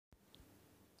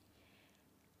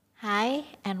Hi,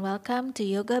 and welcome to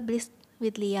Yoga Bliss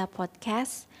with Leah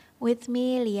podcast with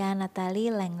me, Leah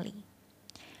Natalie Langley.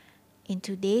 In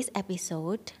today's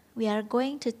episode, we are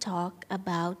going to talk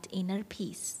about inner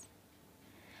peace.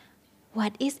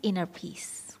 What is inner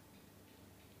peace?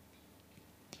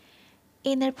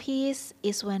 Inner peace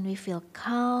is when we feel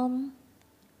calm,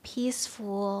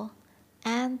 peaceful,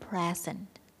 and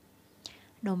present,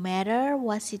 no matter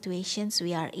what situations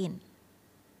we are in.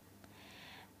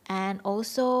 And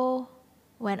also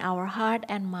when our heart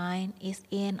and mind is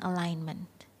in alignment.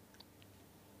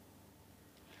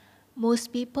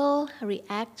 Most people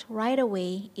react right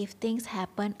away if things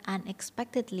happen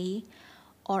unexpectedly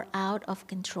or out of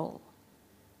control.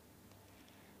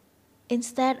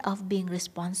 Instead of being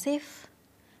responsive,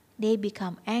 they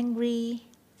become angry,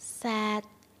 sad,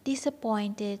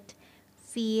 disappointed,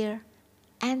 fear,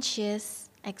 anxious,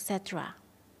 etc.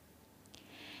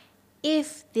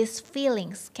 If these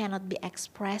feelings cannot be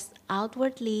expressed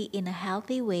outwardly in a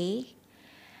healthy way,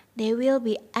 they will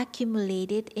be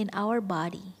accumulated in our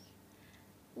body,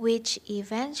 which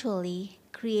eventually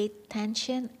create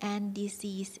tension and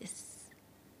diseases.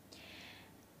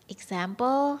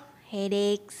 Example,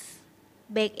 headaches,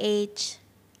 backache,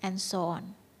 and so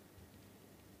on.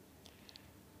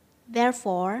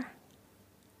 Therefore,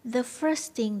 the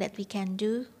first thing that we can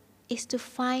do is to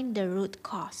find the root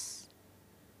cause.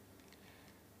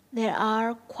 There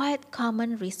are quite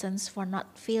common reasons for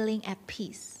not feeling at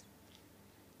peace.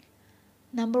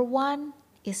 Number one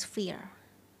is fear,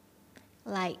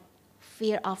 like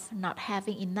fear of not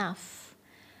having enough,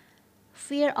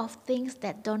 fear of things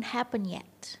that don't happen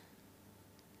yet.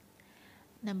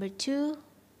 Number two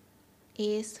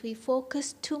is we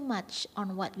focus too much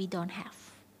on what we don't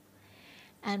have,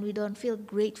 and we don't feel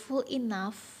grateful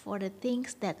enough for the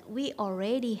things that we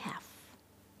already have.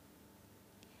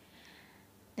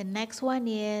 The next one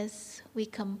is we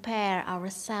compare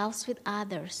ourselves with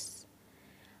others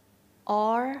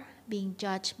or being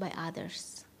judged by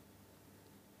others.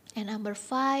 And number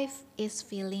five is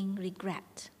feeling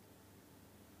regret.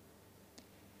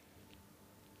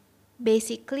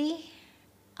 Basically,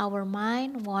 our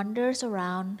mind wanders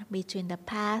around between the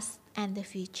past and the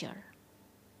future.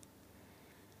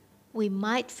 We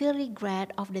might feel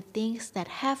regret of the things that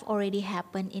have already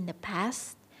happened in the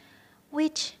past,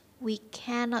 which we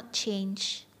cannot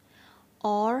change,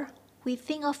 or we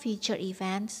think of future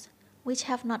events which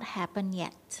have not happened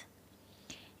yet,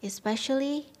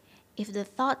 especially if the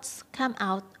thoughts come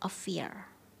out of fear.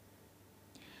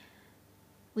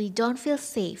 We don't feel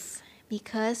safe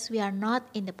because we are not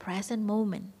in the present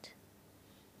moment.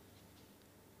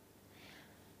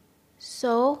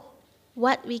 So,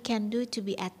 what we can do to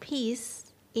be at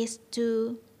peace is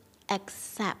to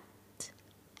accept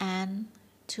and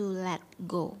to let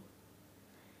go.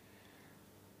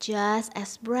 Just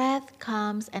as breath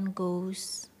comes and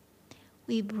goes,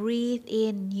 we breathe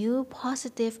in new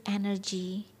positive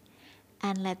energy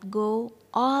and let go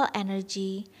all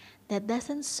energy that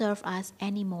doesn't serve us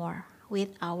anymore with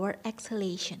our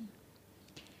exhalation.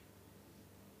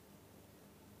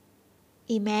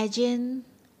 Imagine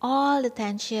all the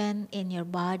tension in your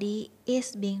body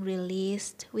is being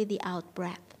released with the out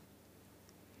breath.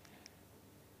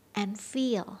 And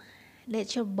feel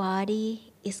that your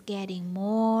body is getting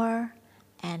more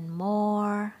and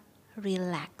more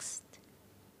relaxed.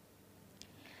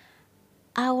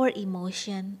 Our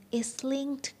emotion is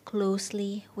linked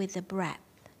closely with the breath.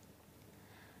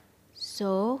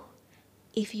 So,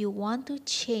 if you want to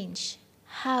change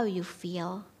how you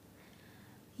feel,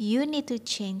 you need to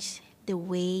change the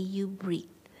way you breathe.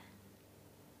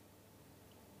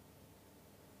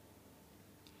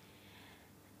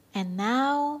 And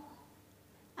now,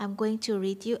 I'm going to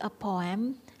read you a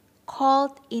poem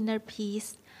called Inner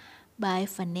Peace by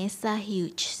Vanessa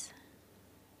Hughes.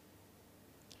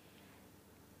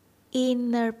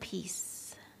 Inner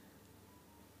peace.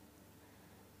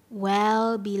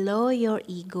 Well below your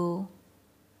ego,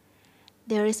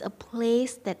 there is a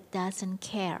place that doesn't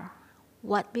care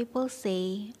what people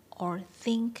say or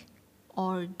think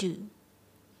or do.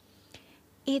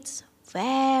 It's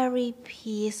very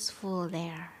peaceful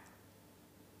there.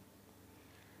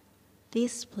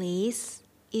 This place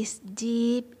is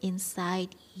deep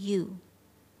inside you.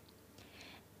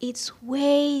 It's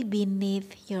way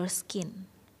beneath your skin.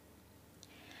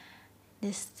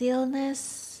 The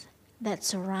stillness that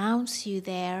surrounds you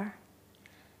there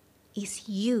is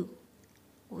you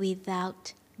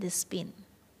without the spin.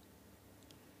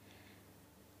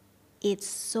 It's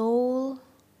soul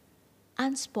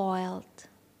unspoiled.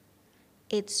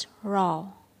 It's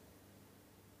raw,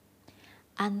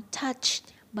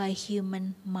 untouched by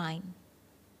human mind.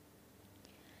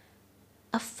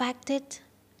 affected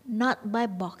not by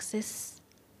boxes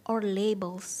or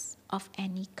labels of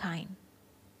any kind.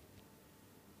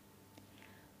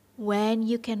 When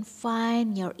you can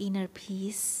find your inner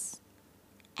peace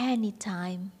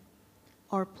anytime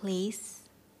or place,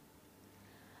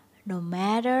 no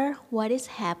matter what is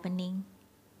happening,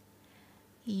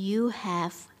 you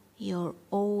have your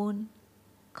own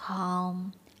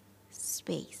calm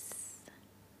space.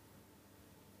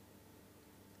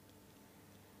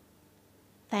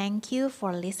 Thank you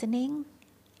for listening.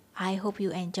 I hope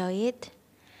you enjoy it.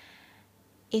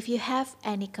 If you have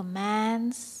any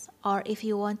comments or if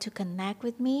you want to connect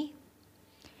with me,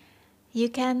 you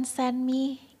can send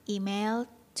me email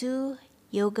to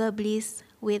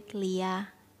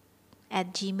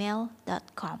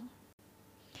yogablisswithlia@gmail.com.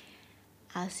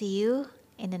 I'll see you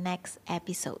in the next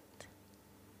episode.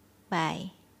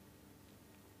 Bye.